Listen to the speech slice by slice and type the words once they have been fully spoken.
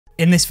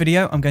In this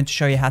video, I'm going to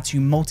show you how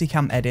to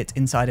multicam edit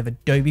inside of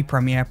Adobe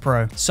Premiere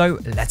Pro. So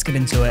let's get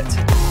into it.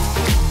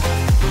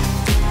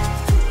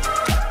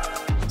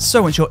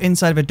 So once you're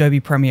inside of Adobe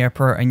Premiere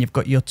Pro and you've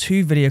got your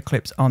two video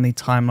clips on the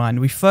timeline,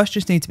 we first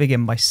just need to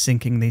begin by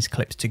syncing these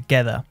clips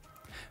together.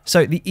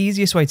 So the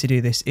easiest way to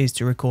do this is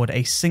to record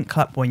a sync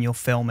clap when you're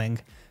filming.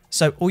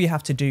 So all you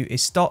have to do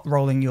is start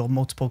rolling your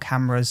multiple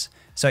cameras.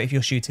 So if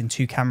you're shooting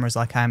two cameras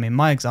like I am in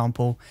my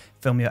example,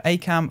 film your A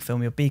cam,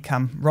 film your B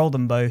cam, roll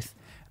them both.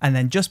 And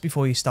then just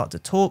before you start to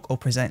talk or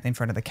present in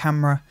front of the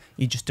camera,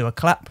 you just do a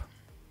clap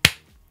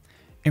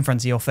in front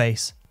of your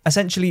face.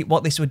 Essentially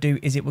what this would do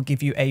is it will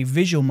give you a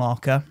visual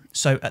marker.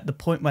 So at the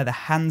point where the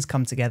hands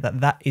come together,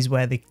 that is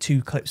where the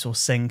two clips will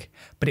sync,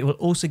 but it will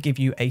also give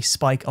you a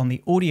spike on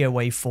the audio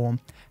waveform.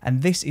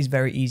 And this is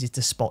very easy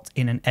to spot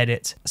in an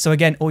edit. So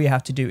again, all you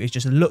have to do is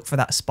just look for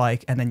that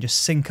spike and then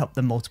just sync up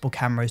the multiple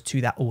cameras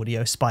to that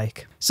audio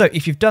spike. So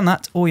if you've done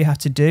that, all you have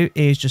to do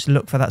is just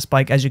look for that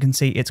spike. As you can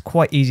see, it's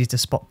quite easy to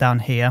spot down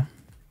here.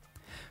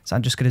 So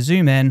I'm just going to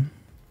zoom in.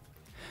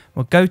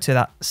 We'll go to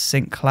that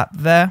sync clap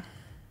there.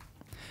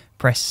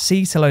 Press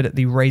C to load up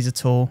the razor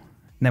tool,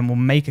 and then we'll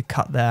make a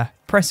cut there,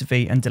 press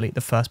V and delete the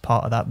first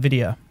part of that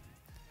video.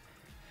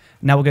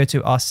 Now we'll go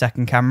to our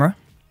second camera.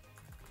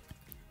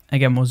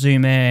 Again, we'll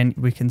zoom in,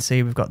 we can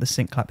see we've got the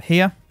sync clap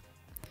here.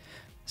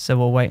 So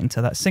we'll wait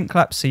until that sync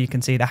clap so you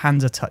can see the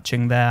hands are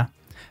touching there,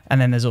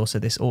 and then there's also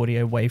this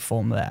audio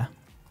waveform there.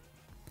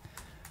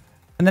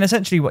 And then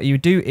essentially what you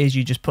do is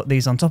you just put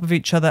these on top of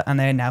each other and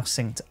they're now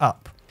synced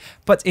up.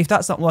 But if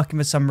that's not working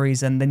for some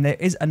reason, then there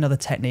is another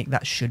technique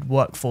that should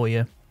work for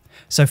you.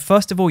 So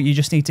first of all, you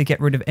just need to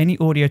get rid of any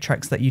audio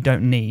tracks that you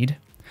don't need.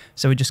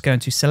 So we're just going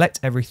to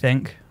select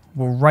everything,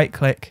 we'll right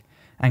click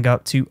and go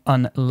up to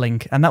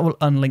unlink, and that will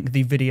unlink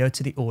the video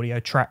to the audio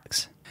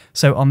tracks.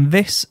 So on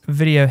this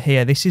video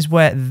here, this is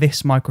where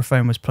this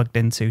microphone was plugged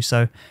into.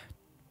 So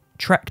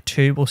track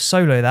 2, we'll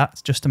solo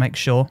that just to make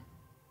sure.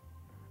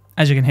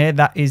 As you can hear,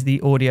 that is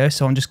the audio.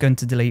 So I'm just going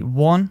to delete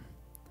 1,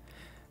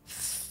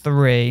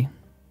 3,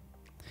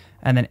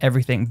 and then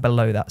everything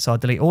below that. So I'll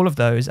delete all of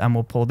those and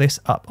we'll pull this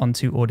up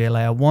onto audio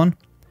layer 1.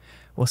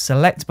 We'll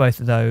select both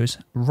of those,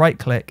 right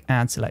click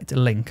and select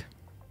link.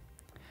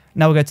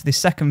 Now we'll go to the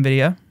second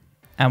video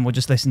and we'll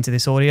just listen to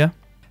this audio.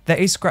 There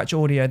is scratch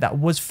audio that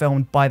was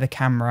filmed by the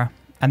camera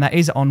and that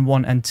is on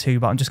 1 and 2,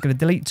 but I'm just going to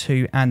delete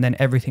 2 and then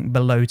everything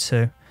below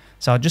 2.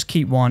 So I'll just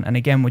keep 1 and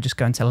again, we're just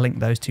going to link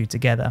those two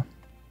together.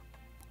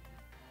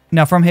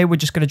 Now from here, we're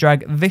just going to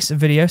drag this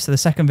video. So the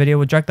second video,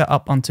 we'll drag that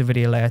up onto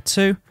video layer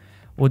 2.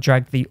 We'll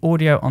drag the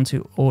audio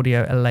onto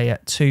audio layer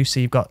 2. So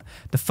you've got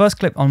the first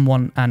clip on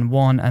 1 and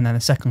 1, and then the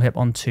second clip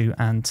on 2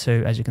 and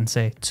 2, as you can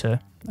see, 2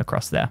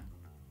 across there.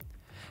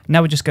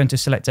 Now we're just going to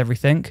select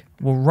everything.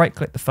 We'll right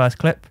click the first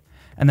clip,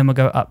 and then we'll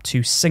go up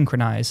to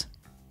synchronize.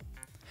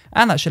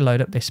 And that should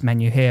load up this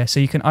menu here. So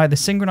you can either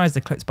synchronize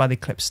the clips by the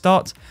clip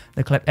start,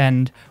 the clip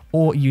end,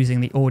 or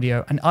using the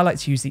audio. And I like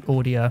to use the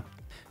audio.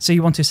 So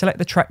you want to select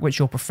the track which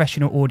your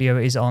professional audio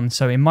is on.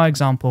 So in my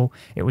example,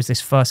 it was this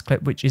first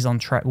clip which is on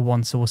track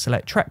 1. So we'll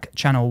select track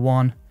channel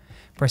 1,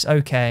 press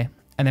OK,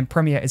 and then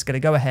Premiere is going to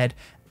go ahead,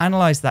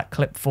 analyze that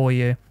clip for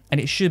you, and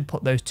it should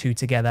put those two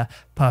together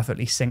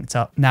perfectly synced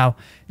up. Now,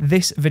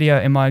 this video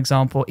in my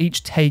example,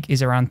 each take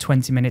is around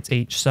 20 minutes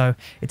each. So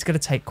it's going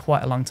to take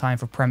quite a long time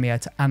for Premiere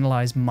to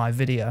analyze my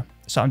video.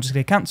 So I'm just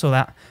going to cancel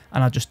that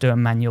and I'll just do a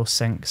manual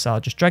sync. So I'll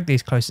just drag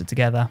these closer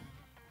together,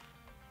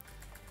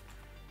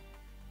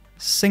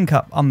 sync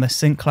up on the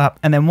sync clap,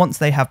 and then once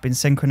they have been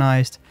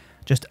synchronized,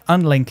 just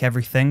unlink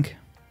everything.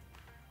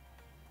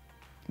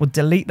 We'll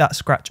delete that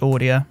scratch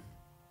audio.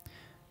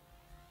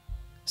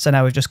 So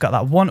now we've just got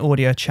that one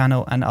audio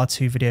channel and our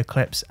two video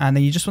clips, and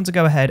then you just want to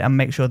go ahead and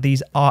make sure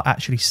these are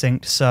actually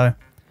synced. So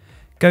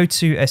go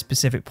to a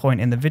specific point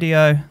in the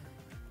video.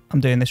 I'm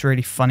doing this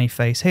really funny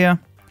face here.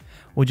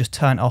 We'll just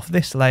turn off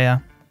this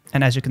layer,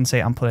 and as you can see,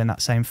 I'm pulling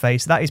that same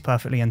face. That is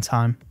perfectly in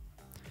time.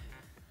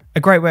 A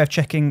great way of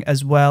checking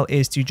as well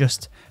is to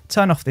just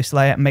turn off this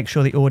layer and make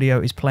sure the audio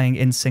is playing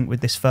in sync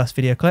with this first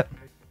video clip.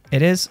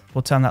 It is.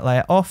 We'll turn that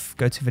layer off,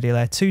 go to video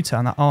layer 2,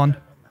 turn that on,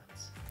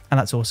 and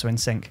that's also in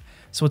sync.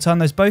 So we'll turn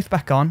those both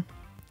back on.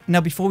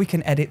 Now before we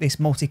can edit this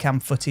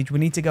multicam footage, we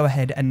need to go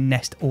ahead and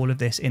nest all of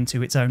this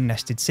into its own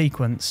nested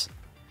sequence.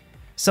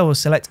 So we'll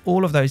select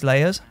all of those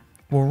layers,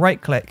 we'll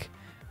right click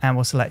and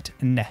we'll select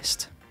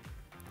nest.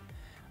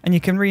 And you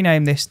can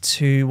rename this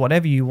to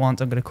whatever you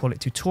want. I'm going to call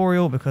it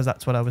tutorial because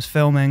that's what I was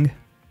filming.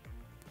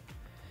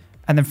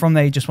 And then from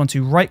there, you just want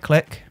to right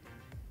click.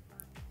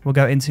 We'll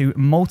go into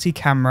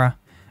multi-camera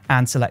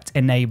and select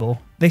enable.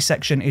 This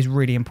section is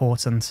really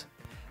important.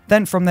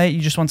 Then from there,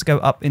 you just want to go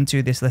up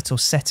into this little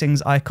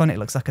settings icon. It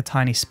looks like a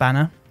tiny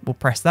spanner. We'll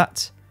press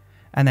that.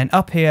 And then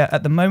up here,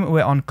 at the moment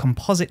we're on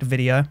composite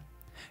video,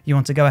 you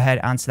want to go ahead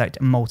and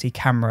select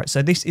multi-camera.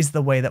 So this is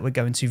the way that we're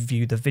going to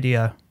view the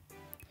video.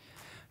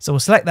 So we'll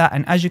select that,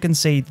 and as you can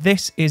see,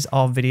 this is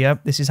our video.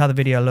 This is how the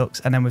video looks,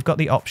 and then we've got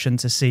the option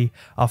to see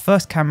our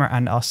first camera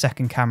and our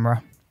second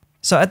camera.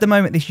 So at the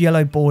moment, this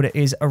yellow border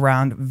is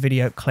around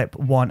video clip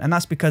 1, and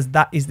that's because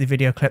that is the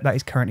video clip that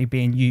is currently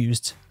being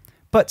used.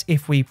 But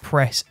if we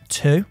press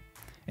 2,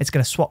 it's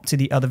going to swap to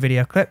the other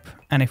video clip,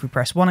 and if we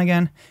press 1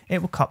 again,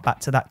 it will cut back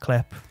to that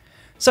clip.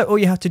 So all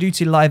you have to do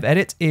to live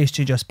edit is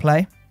to just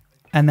play,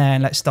 and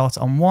then let's start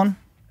on 1.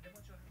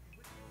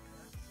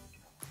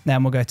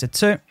 Then we'll go to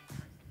 2.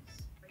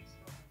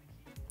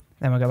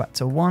 Then we'll go back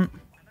to 1.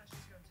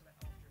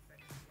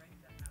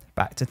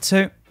 Back to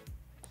 2.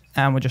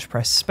 And we'll just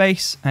press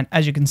space, and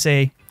as you can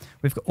see,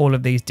 we've got all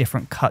of these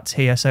different cuts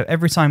here. So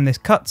every time this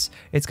cuts,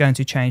 it's going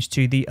to change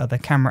to the other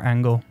camera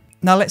angle.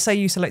 Now let's say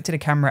you selected a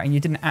camera and you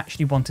didn't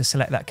actually want to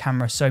select that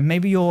camera. So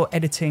maybe you're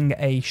editing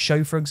a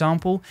show, for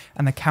example,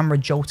 and the camera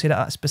jolted at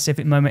that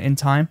specific moment in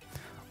time.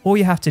 All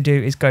you have to do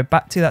is go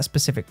back to that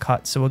specific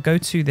cut. So we'll go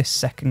to this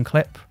second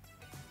clip.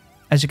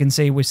 As you can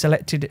see, we've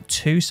selected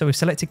 2, so we've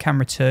selected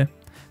camera 2.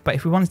 But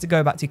if we wanted to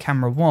go back to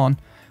camera 1,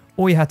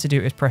 all you had to do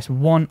is press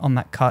 1 on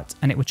that cut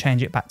and it will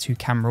change it back to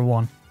camera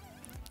 1.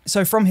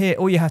 So from here,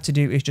 all you have to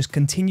do is just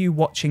continue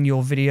watching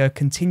your video,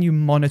 continue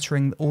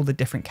monitoring all the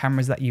different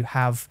cameras that you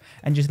have,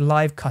 and just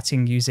live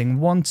cutting using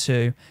 1,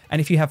 2,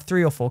 and if you have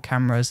 3 or 4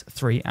 cameras,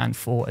 3 and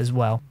 4 as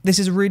well. This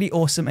is a really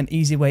awesome and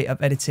easy way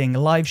of editing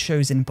live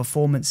shows in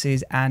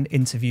performances and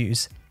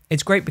interviews.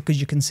 It's great because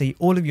you can see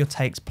all of your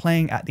takes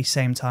playing at the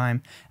same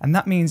time, and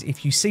that means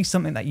if you see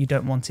something that you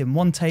don't want in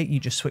one take, you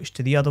just switch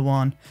to the other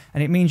one,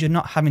 and it means you're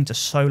not having to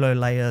solo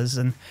layers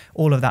and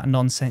all of that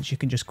nonsense. You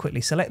can just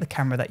quickly select the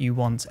camera that you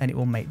want and it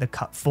will make the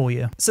cut for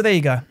you. So there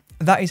you go.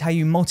 That is how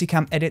you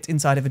multicam edit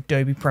inside of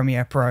Adobe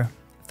Premiere Pro.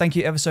 Thank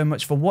you ever so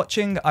much for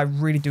watching. I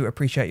really do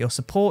appreciate your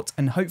support,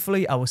 and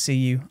hopefully I will see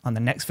you on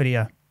the next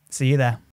video. See you there.